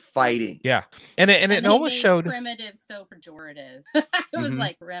styles of fighting. Yeah. And it And almost made showed. primitive so pejorative. It was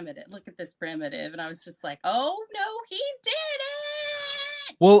like primitive. Look at this primitive, and I was just like, oh no, he did it.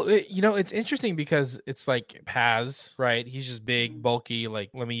 Well, it's interesting because it's like Paz, right? He's just big, bulky, like,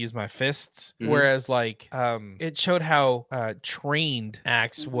 let me use my fists. Whereas, like, it showed how trained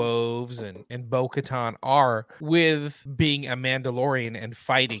Axe Woves and Bo-Katan are with being a Mandalorian and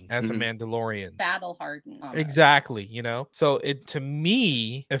fighting as a Mandalorian. Battle hardened. almost. Exactly, So to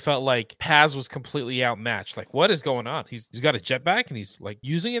me, it felt like Paz was completely outmatched. Like, what is going on? He's got a jetpack and he's like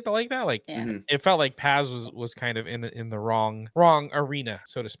using it like that. Like, Yeah. it felt like Paz was kind of in the wrong arena,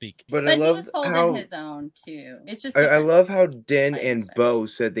 so to speak. But But I he love was holding how his own too. It's just I different. love how Din fighting and styles. Bo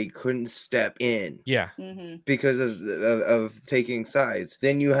said they couldn't step in Yeah. because of taking sides.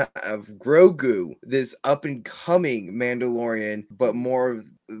 Then you have Grogu, this up and coming Mandalorian, but more of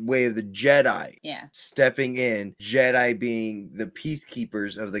the way of the Jedi, Yeah. stepping in. Jedi being the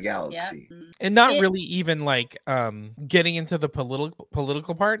peacekeepers of the Yep. galaxy. And not It- really even like getting into the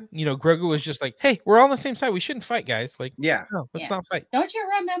political part. Grogu was just like, hey, we're all on the same side. We shouldn't fight, guys. Like, Yeah. no, let's Yeah. not fight. Don't Don't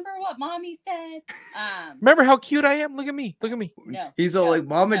you remember what mommy said? Remember how cute I am? Look at me. Look at me. No. He's all no, like,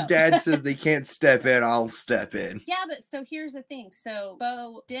 Mom and no. Dad says they can't step in. I'll step in. Yeah, but so here's the thing. So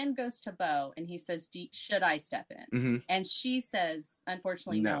Din goes to Bo and he says, should I step in? Mm-hmm. And she says,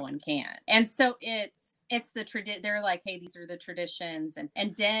 unfortunately, no No. one can. And so it's the tradition. They're like, hey, these are the traditions.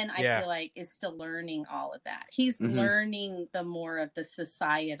 And Din, I feel like, is still learning all of that. He's learning the more of the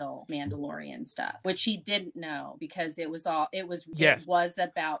societal Mandalorian stuff, which he didn't know because it was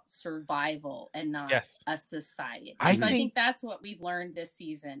about survival and not a society. I think that's what we've learned this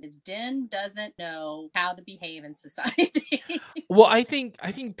season is Din doesn't know how to behave in society. Well, I think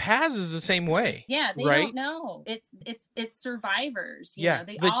Paz is the same way. Yeah, they don't know. It's survivors. You know,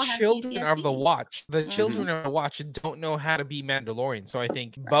 they all have children PTSD. of the Watch. The children of the Watch don't know how to be Mandalorian. So I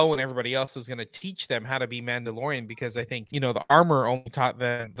think Bo and everybody else is going to teach them how to be Mandalorian because I think, the armor only taught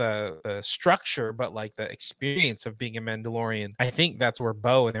them the structure, but like the experience of being a Mandalorian. I think that's where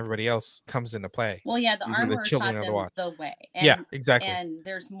Bo and everybody else comes into play. Well, yeah, the armor taught them the way. And, yeah, exactly. And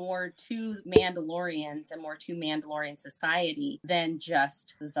there's more to Mandalorians and more to Mandalorian society than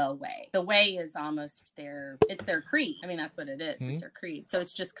just the way. The way is almost their creed. I mean, that's what it is. It's their creed. So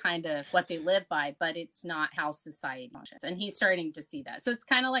it's just kind of what they live by, but it's not how society functions. And he's starting to see that. So it's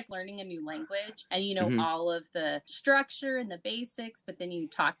kind of like learning a new language and all of the structure and the basics, but then you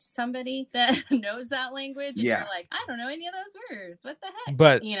talk to somebody that knows that language and you're like, I don't know any of those words. What the heck?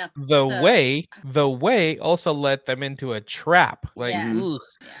 But the way also let them into a trap. Like,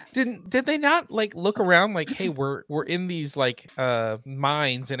 did they not like look around like, hey, we're in these like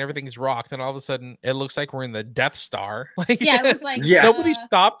mines and everything's rocked, and all of a sudden it looks like we're in the Death Star. Like, it was like nobody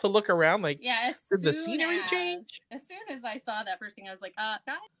stopped to look around. Like, did the scenery change? As soon as I saw that first thing, I was like,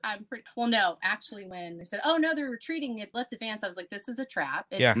 guys, I'm pretty. Well, no, actually, when they said, oh no, they're retreating, let's advance. I was like, this is a trap.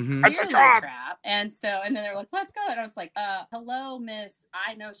 It's clearly a trap. And then they're like, let's go. And I was like, hello, miss,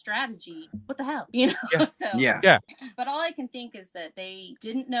 I know strategy. What the hell? But all I can think is that they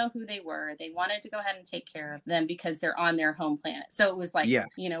didn't know who they were. They wanted to go ahead and take care of them because they're on their home planet. So it was like,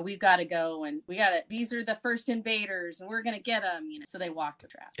 we've got to go and these are the first invaders and we're going to get them, So they walked the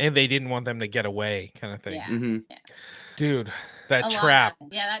trap. And they didn't want them to get away kind of thing. Yeah. Dude, that trap.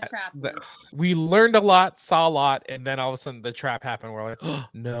 That trap was... We learned a lot, saw a lot, and then all of a sudden the trap happened. We're like, oh,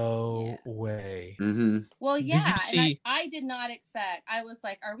 no way. Well, yeah, and I did not expect. I was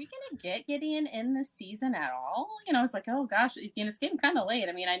like, are we going to get Gideon in this season at all? I was like, oh gosh, it's getting kind of late.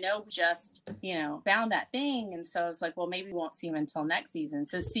 I mean, I know we just, found that thing. And so I was like, well, maybe we won't see him until next season.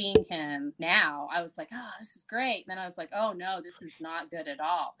 So seeing him now, I was like, oh, this is great. And then I was like, oh no, this is not good at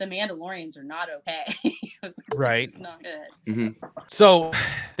all. The Mandalorians are not okay. I was like, this is not good. So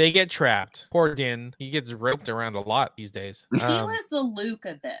they get trapped. Poor Din, he gets roped around a lot these days. He was the Luke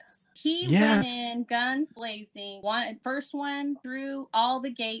of this. He went in guns blazing, first one through all the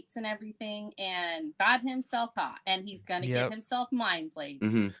gates and everything, and got himself caught. And he's gonna get himself mind flayed.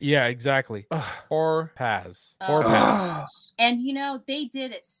 Yeah, exactly. Poor Paz. Poor Paz. And they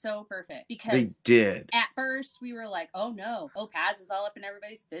did it so perfect because they did. At first we were like, oh no, Paz is all up in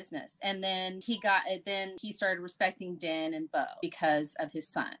everybody's business. And then he started respecting Din and Bo because of his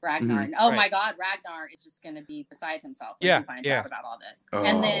son, Ragnar. And my God, Ragnar is just gonna be beside himself when he finds out about all this.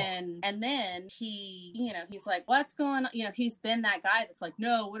 And then he, he's like, what's going on? He's been that guy that's like,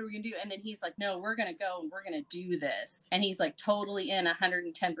 no, what are we gonna do? And then he's like, no, we're gonna go and we're gonna do this. And he's like totally in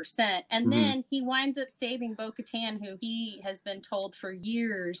 110%. And then he winds up saving Bo-Katan, who he has been told for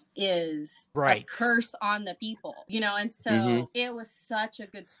years is a curse on the people, and so it was such a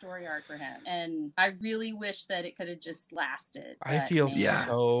good story arc for him. And I really wish that it could have just lasted. I feel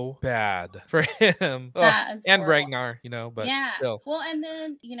so bad for him. And Ragnar, but still. Well, and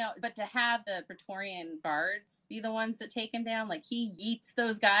then, but to have the Praetorian guards be the ones that take him down, like he yeets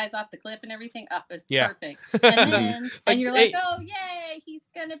those guys off the cliff and everything. Oh, it was perfect. And then, and you're like, oh, yay, he's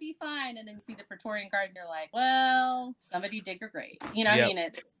gonna be fine. And then you see the Praetorian guards, you're like, well, somebody dig a grave. What I mean?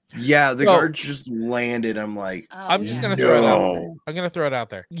 It's the guards just landed. I'm like, I'm just gonna throw it out there. I'm gonna throw it out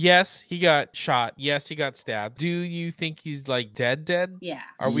there. Yes, he got shot. Yes, he got stabbed. Do you think he's like dead? Yeah.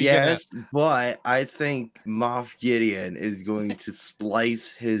 Are we but I think Moff Gideon is going to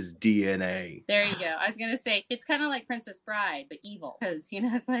splice his DNA. There you go. I was gonna say it's kind of like Princess Bride, but evil, because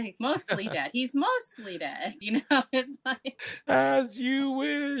it's like mostly dead. He's mostly dead. It's like as you wish.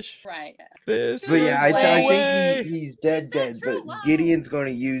 fish. Right. This But yeah, is I the think way. he's dead, It's that but true love. Gideon's going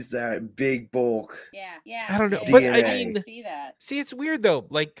to use that big bulk. Yeah. I don't know, yeah, but yeah, I can mean- see that. See, it's weird though,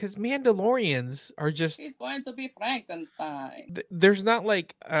 like because Mandalorians are just He's going to be Frankenstein. there's not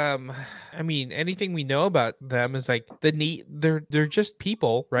like I mean anything we know about them is like they're just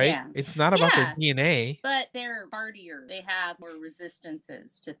people, right? Yeah. It's not about their Yeah. DNA. But they're hardier. They have more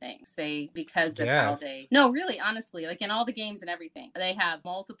resistances to things. Because of how Yes. they. No, really, honestly, like in all the games and everything, they have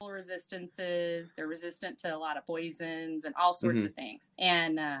multiple resistances. They're resistant to a lot of poisons and all sorts of things.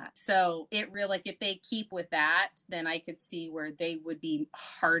 And so it really, like, if they keep with that, then I could see where they would be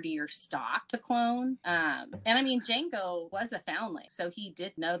hardier stock to clone. And I mean, Jango was a foundling, so he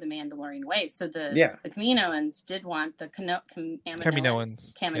did know the Mandalorian ways. So the Kaminoans did want the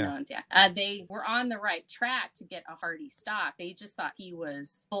Kaminoans. Kaminoans, yeah. They were on the right track to get a hardy stock. They just thought he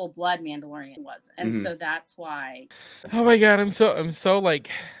was full blood Mandalorian, wasn't, and so that's why. Oh my god, I'm so like.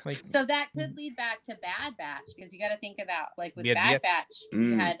 So that could lead back to Bad Batch, because you got to think about, like, with Yeah, Bad yeah. Batch,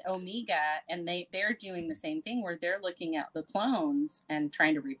 you had Omega, and they're doing the same thing where they're looking at the clones and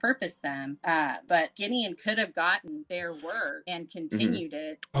trying to repurpose them. But Gideon could have gotten their work and continued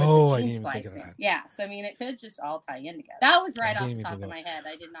it with Oh, the I gene didn't even think of splicing. that. Yeah, so I mean, it could just all tie in together. That was right I off didn't the even top think of of my head.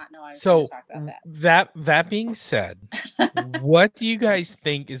 I did not know I was So going to talk about that. that being said, what do you guys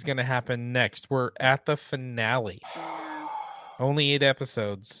think is going to happen next? We're at the finale. Yeah. Only 8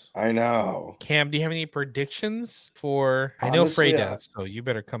 episodes. I know. Cam, do you have any predictions for? I know Frey Honestly, does, so you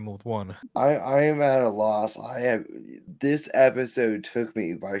better come with one. I am at a loss. This episode took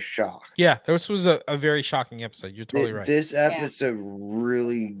me by shock. Yeah, this was a very shocking episode. You're totally right. This episode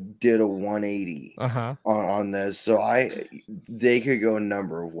really did a 180 Uh-huh. on this. So they could go a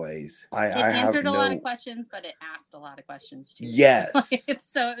number of ways. It I answered have a lot of no. questions, but it asked a lot of questions too. Yes.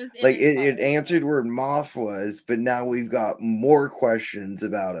 So it It answered where Moff was, but now we've got more questions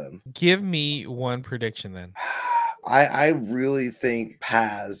about him. Give me one prediction then. I really think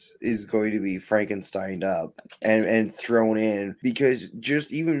Paz is going to be Frankensteined up and thrown in, because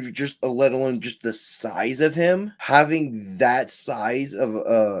just let alone just the size of him, having that size of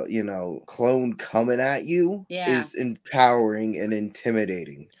clone coming at you is empowering and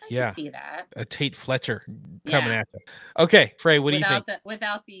intimidating. I can see that. A Tate Fletcher coming at you. Okay, Frey, what do you think?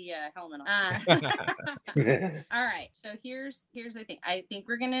 Without the helmet on. All right, so here's the thing. I think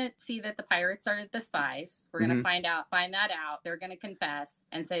we're gonna see that the pirates are the spies. We're gonna find that out. They're gonna confess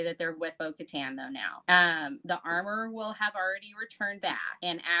and say that they're with Bo-Katan though now. The armor will have already returned back,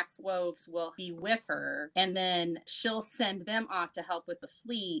 and Axe Woves will be with her, and then she'll send them off to help with the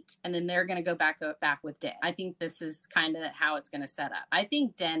fleet, and then they're gonna go back with Den. I think this is kind of how it's gonna set up. I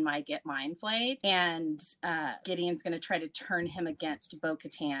think Den might get mind flayed, and Gideon's gonna try to turn him against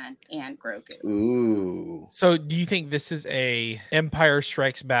Bo-Katan and Grogu. Ooh. So do you think this is a Empire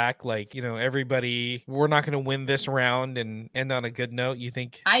Strikes Back, like, everybody, we're not going to win this round and end on a good note? You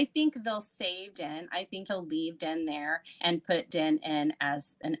think? I think they'll save Den. I think he'll leave Den there and put Den in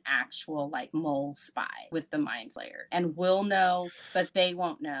as an actual, like, mole spy with the Mind Flayer, and we'll know, but they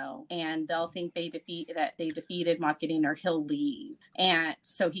won't know, and they'll think they defeated Moff Gideon, or he'll leave, and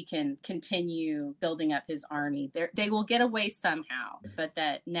so he can continue building up his army. They will get away somehow, but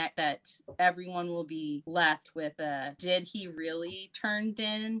that everyone will be left with did he really turn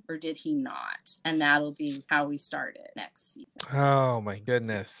Den or did he not? And that'll be how we start it next season. Oh my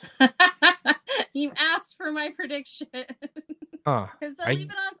goodness. You asked for my prediction. Because they'll leave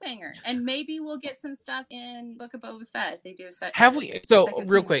it on cliffhanger, and maybe we'll get some stuff in Book of Boba Fett if they do a second. Have we? So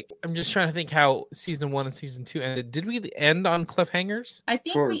real quick, I'm just trying to think how season 1 and season 2 ended. Did we end on cliffhangers? I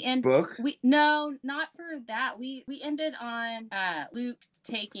think we ended. Book? No, not for that. We ended on Luke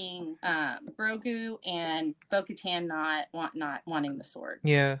taking Grogu and Bo-Katan not wanting the sword.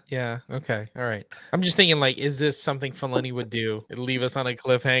 Yeah. Okay. All right. I'm just thinking, like, is this something Filoni would do? It'll leave us on a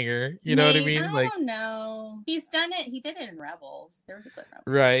cliffhanger. You know what I mean? I don't know. He's done it. He did it in Rebels. There was a cliffhanger.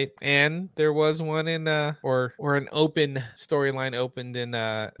 Right. And there was one in or an open storyline opened in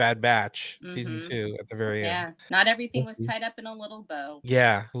Bad Batch season 2 at the very end. Yeah. Not everything was tied up in a little bow.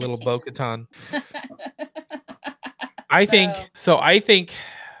 Yeah, a little Bo-Katan. I think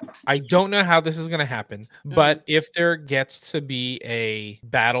I don't know how this is going to happen, but if there gets to be a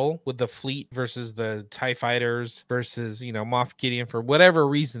battle with the fleet versus the TIE fighters versus, Moff Gideon, for whatever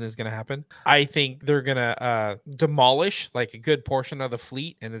reason is going to happen, I think they're going to demolish like a good portion of the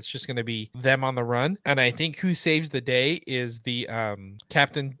fleet, and it's just going to be them on the run. And I think who saves the day is the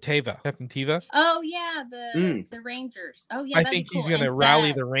Captain Teva. Oh, yeah, the Rangers. Oh, yeah, I think he's going to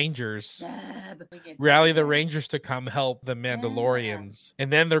rally the Rangers. Rally the Rangers to come help the Mandalorians.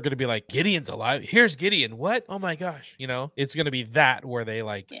 And then they're going going to be like, Gideon's alive. Here's Gideon. What? Oh my gosh. You know, it's going to be that where they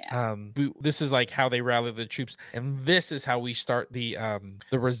like, this is like how they rally the troops. And this is how we start the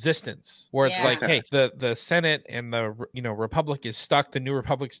resistance, where it's like, hey, the Senate and the, Republic is stuck. The New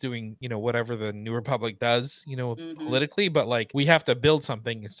Republic's doing, whatever the New Republic does, politically, but like we have to build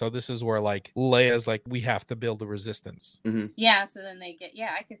something. So this is where like Leia's like, we have to build a resistance. Yeah. So then they get,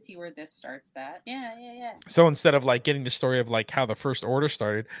 I could see where this starts that. Yeah. So instead of like getting the story of like how the First Order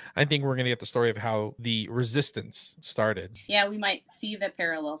started, I think we're going to get the story of how the resistance started. Yeah, we might see the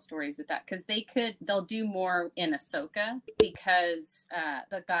parallel stories with that because they'll do more in Ahsoka because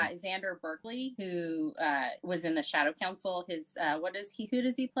the guy, Xander Berkeley, who was in the Shadow Council, who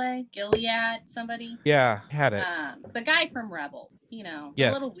does he play? Gilead, somebody? Yeah, had it. The guy from Rebels, the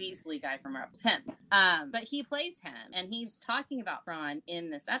little Weasley guy from Rebels, him. But he plays him, and he's talking about Thrawn in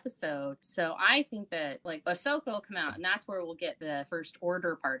this episode. So I think that like Ahsoka will come out, and that's where we'll get the First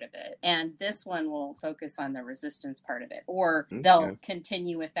Order part of it, and this one will focus on the Resistance part of it, or they'll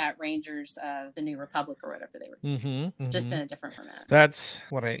continue with that Rangers of the New Republic or whatever they were, just in a different format. That's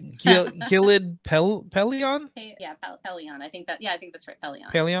what Gilid Pelion. Pelion. I think that's right.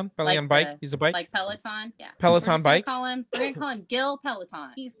 Pelion like bike. He's a bike. Like Peloton. Yeah. Peloton bike. We're gonna call him Gil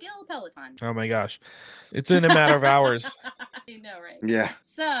Peloton. He's Gil Peloton. Oh my gosh, it's in a matter of hours. I know, right? Yeah.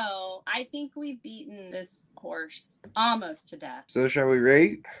 So I think we've beaten this horse almost to death. So shall we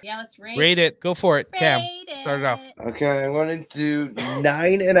rate? Yeah, let's rate. Rate it. Go for it, Cam. Start it off. Okay, I wanted to do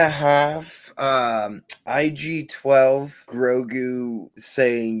 9.5. IG-12 Grogu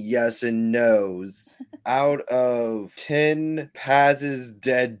saying yes and no's out of 10 Paz's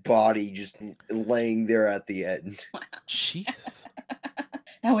dead body just laying there at the end. Wow. Jesus.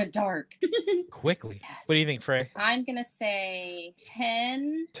 That went dark. Quickly. Yes. What do you think, Frey? I'm gonna say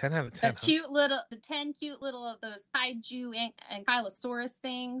 10. 10 out of 10. The 10 cute little of those kaiju and Kylosaurus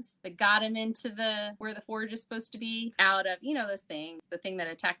things that got him into where the forge is supposed to be. Out of those things, the thing that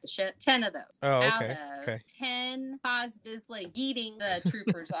attacked the ship. 10 of those. Oh, okay. Out of 10 Paz Vizsla yeeting the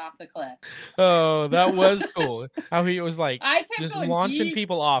troopers off the cliff. Oh, that was cool. How he was like just going, launching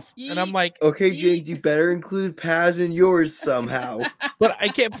people off, and I'm like, okay, James, you better include Paz in yours somehow. But I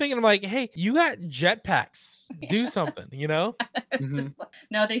kept thinking, I'm like, hey, you got jetpacks. Do something, No,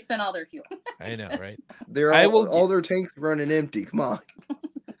 they spent all their fuel. I know, right? All their tanks running empty. Come on.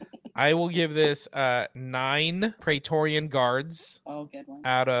 I will give this 9 Praetorian guards. Oh, good one.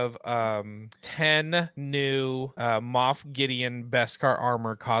 Out of 10 new Moff Gideon Beskar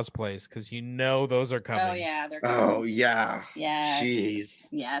armor cosplays, because those are coming. Oh yeah, they're coming. Oh yeah. Yes. Jeez.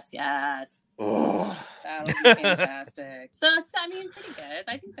 Yes. Oh. That would be fantastic. So I mean, pretty good.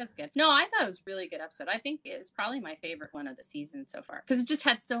 I think that's good. No, I thought it was a really good episode. I think it was probably my favorite one of the season so far because it just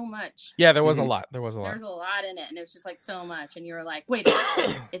had so much. Yeah, there was a lot. There was a lot in it, and it was just like so much, and you were like, wait,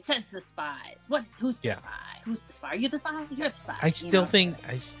 it says the spies. Who's the spy? Who's the spy? Are you the spy? You're the spy.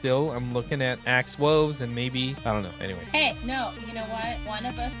 I'm looking at Axe Woes and maybe, I don't know. Anyway. Hey, no, you know what? One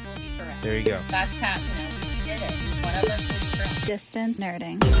of us will be correct. There you go. That's how, we did it. One of us will be correct. Distance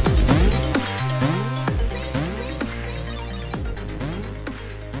nerding.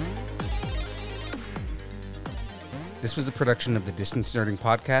 This was a production of the Distance Nerding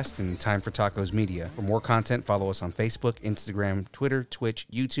Podcast and Time for Tacos Media. For more content, follow us on Facebook, Instagram, Twitter, Twitch,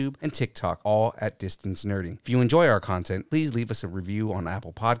 YouTube, and TikTok, all at Distance Nerding. If you enjoy our content, please leave us a review on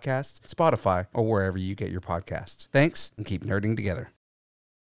Apple Podcasts, Spotify, or wherever you get your podcasts. Thanks, and keep nerding together.